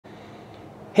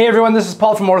Hey everyone, this is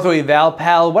Paul from Ortho Eval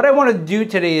Pal. What I want to do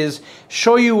today is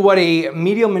show you what a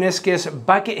medial meniscus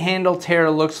bucket handle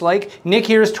tear looks like. Nick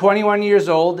here is 21 years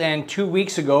old and 2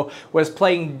 weeks ago was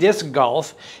playing disc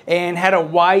golf and had a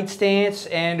wide stance,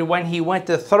 and when he went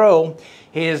to throw,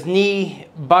 his knee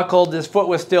buckled, his foot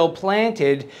was still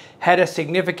planted, had a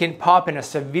significant pop and a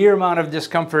severe amount of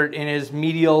discomfort in his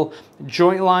medial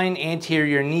joint line,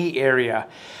 anterior knee area.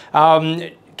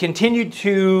 Continued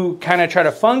to kind of try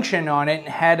to function on it and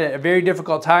had a very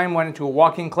difficult time, went into a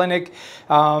walk-in clinic,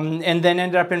 and then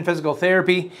ended up in physical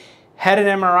therapy. Had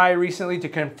an MRI recently to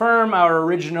confirm our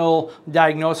original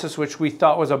diagnosis, which we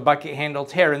thought was a bucket handle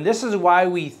tear. And this is why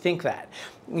we think that.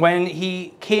 When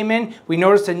he came in, we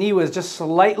noticed the knee was just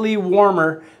slightly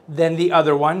warmer than the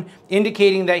other one,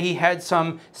 indicating that he had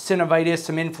some synovitis,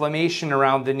 some inflammation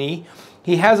around the knee.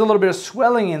 He has a little bit of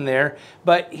swelling in there,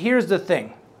 but here's the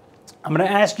thing. I'm going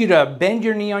to ask you to bend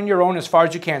your knee on your own as far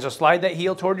as you can. So slide that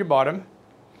heel toward your bottom.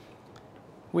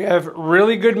 We have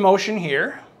really good motion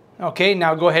here. Okay,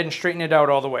 now go ahead and straighten it out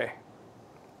all the way.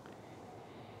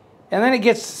 And then it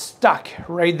gets stuck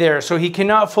right there, so he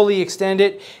cannot fully extend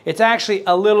it. It's actually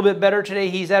a little bit better today.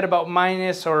 He's at about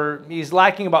he's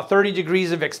lacking about 30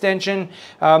 degrees of extension.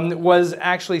 Was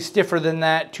actually stiffer than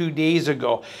that 2 days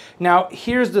ago. Now,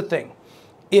 here's the thing.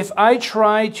 If I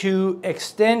try to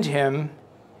extend him,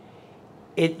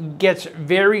 it gets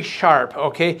very sharp,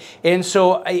 okay? And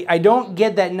so I don't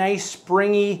get that nice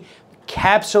springy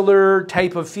capsular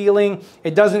type of feeling.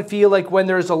 It doesn't feel like when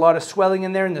there's a lot of swelling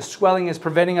in there and the swelling is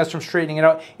preventing us from straightening it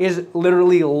out. It is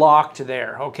literally locked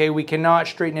there, okay? We cannot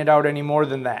straighten it out any more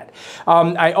than that.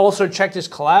 I also checked his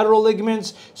collateral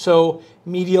ligaments. So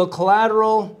medial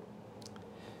collateral,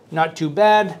 not too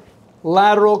bad.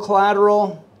 Lateral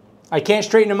collateral. I can't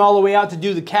straighten him all the way out to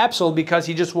do the capsule because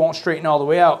he just won't straighten all the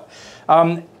way out.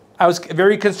 I was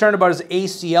very concerned about his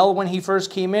ACL when he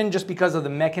first came in just because of the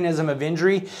mechanism of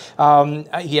injury. He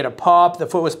had a pop, the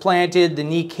foot was planted, the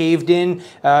knee caved in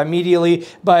medially,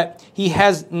 but he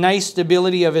has nice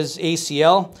stability of his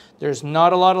ACL. There's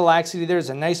not a lot of laxity there. There's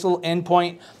a nice little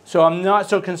endpoint, so I'm not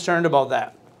so concerned about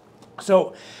that.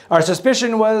 So our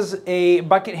suspicion was a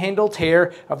bucket handle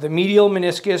tear of the medial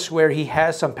meniscus where he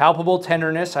has some palpable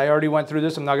tenderness. I already went through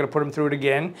this. I'm not going to put him through it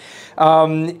again.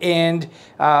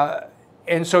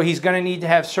 And so he's going to need to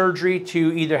have surgery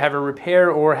to either have a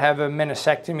repair or have a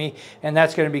meniscectomy, and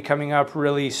that's going to be coming up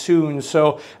really soon.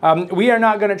 So we are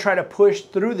not going to try to push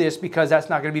through this because that's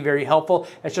not going to be very helpful.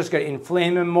 It's just going to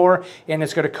inflame him more, and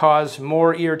it's going to cause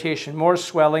more irritation, more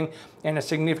swelling, and a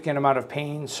significant amount of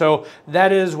pain. So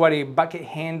that is what a bucket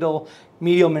handle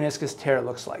medial meniscus tear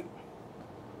looks like.